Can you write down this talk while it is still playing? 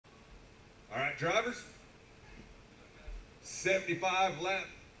drivers. 75 lap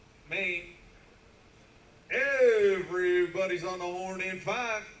main. Everybody's on the horn in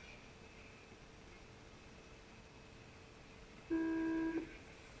 5.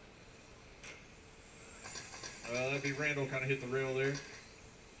 That'd be Randall kind of hit the rail there.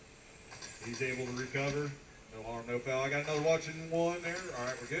 He's able to recover. No harm, no foul. I got another watching 1 there. All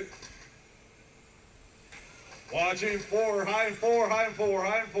right, we're good. Watching 4, high and 4, high and 4,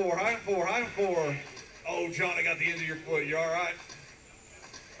 high and 4, high and 4, high and 4. Oh, John, I got the end of your foot. You all right?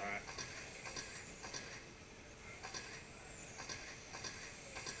 All right.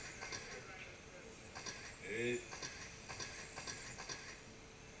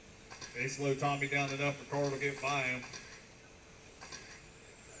 They slow Tommy down enough for Carl to get by him.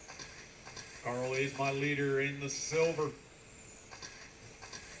 Carl is my leader in the silver.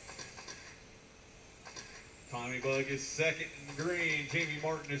 Tommy Bug is second in the green. Jamie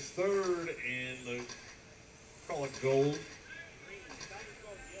Martin is third in the, call it gold.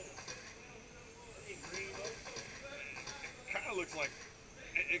 It kind of looks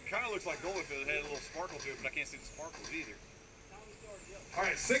like gold if it had a little sparkle to it, but I can't see the sparkles either. All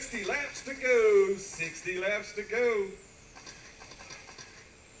right, 60 laps to go. 60 laps to go.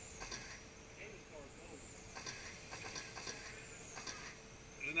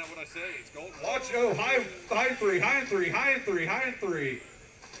 Isn't that what I say? It's gold. Watch, oh, high and 3, high and 3, high and 3, high and 3.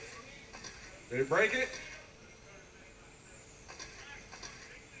 Did it break it?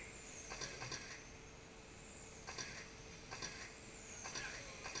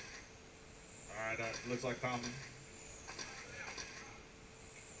 All right, that looks like Tommy.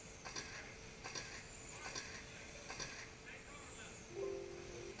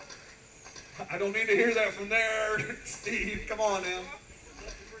 I don't need to hear that from there, Steve. Come on now.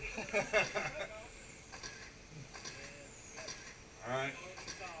 All right.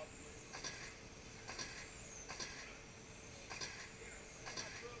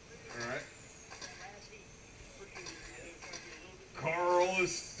 All right. Carl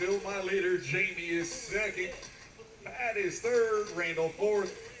is still my leader. Jamie is second. Pat is third. Randall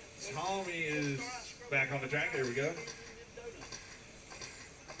fourth. Tommy is back on the track. There we go.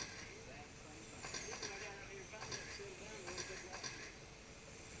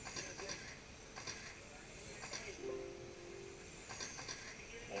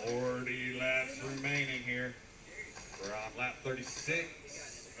 Remaining here. We're on lap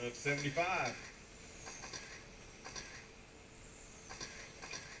 36 of 75.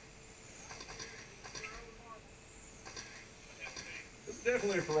 This is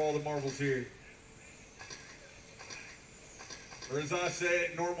definitely for all the marbles here. Or as I say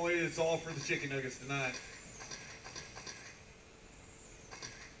it, normally it's all for the chicken nuggets tonight.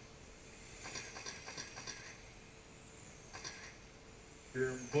 If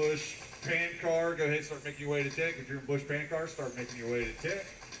you're in Bush Pan Car, go ahead and start making your way to tech. If you're in Bush Pan Car, start making your way to tech.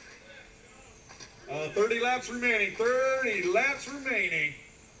 30 laps remaining. 30 laps remaining.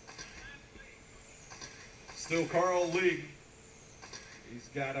 Still Carl leading. He's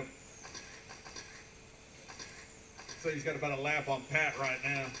got about a lap on Pat right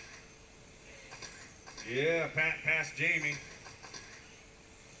now. Yeah, Pat passed Jamie.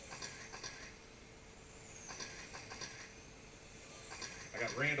 I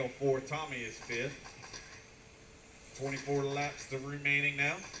got Randall fourth, Tommy is fifth. 24 laps to remaining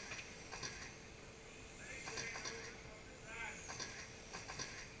now.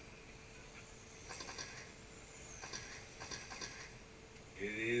 It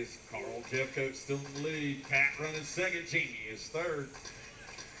is Carl Jeffcoat still in the lead. Pat running second, Jamie is third.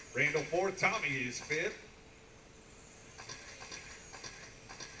 Randall fourth, Tommy is fifth.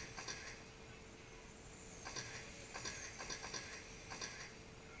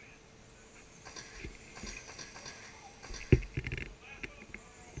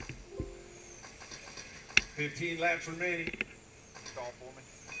 $15 laps remaining. Call for me.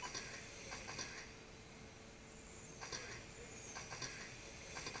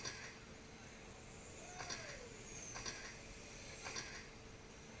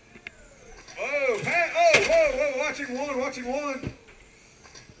 Oh, Pat! Oh, whoa! Watching one.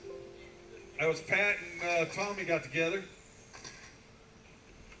 That was Pat and Tommy got together.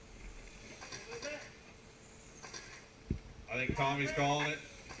 I think Tommy's calling it.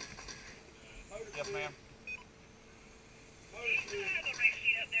 Yes, ma'am.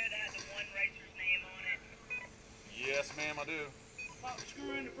 Yes, ma'am, I do. Pop the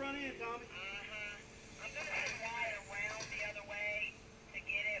screw in the front end, Tommy. I'm going to fly around the other way to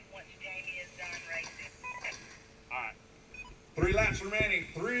get it once Jamie is done racing. All right. 3 laps remaining.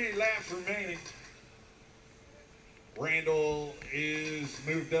 Randall is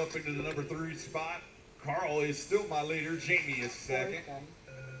moved up into the number 3 spot. Carl is still my leader. Jamie is second.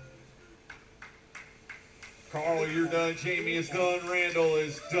 Carl, you're done. Jamie is done. Randall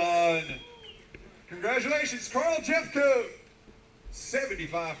is done. Congratulations, Carl Jeffcoat.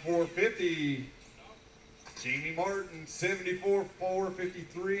 75,450. Jamie Martin,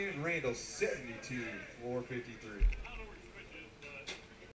 74,453. And Randall, 72,453.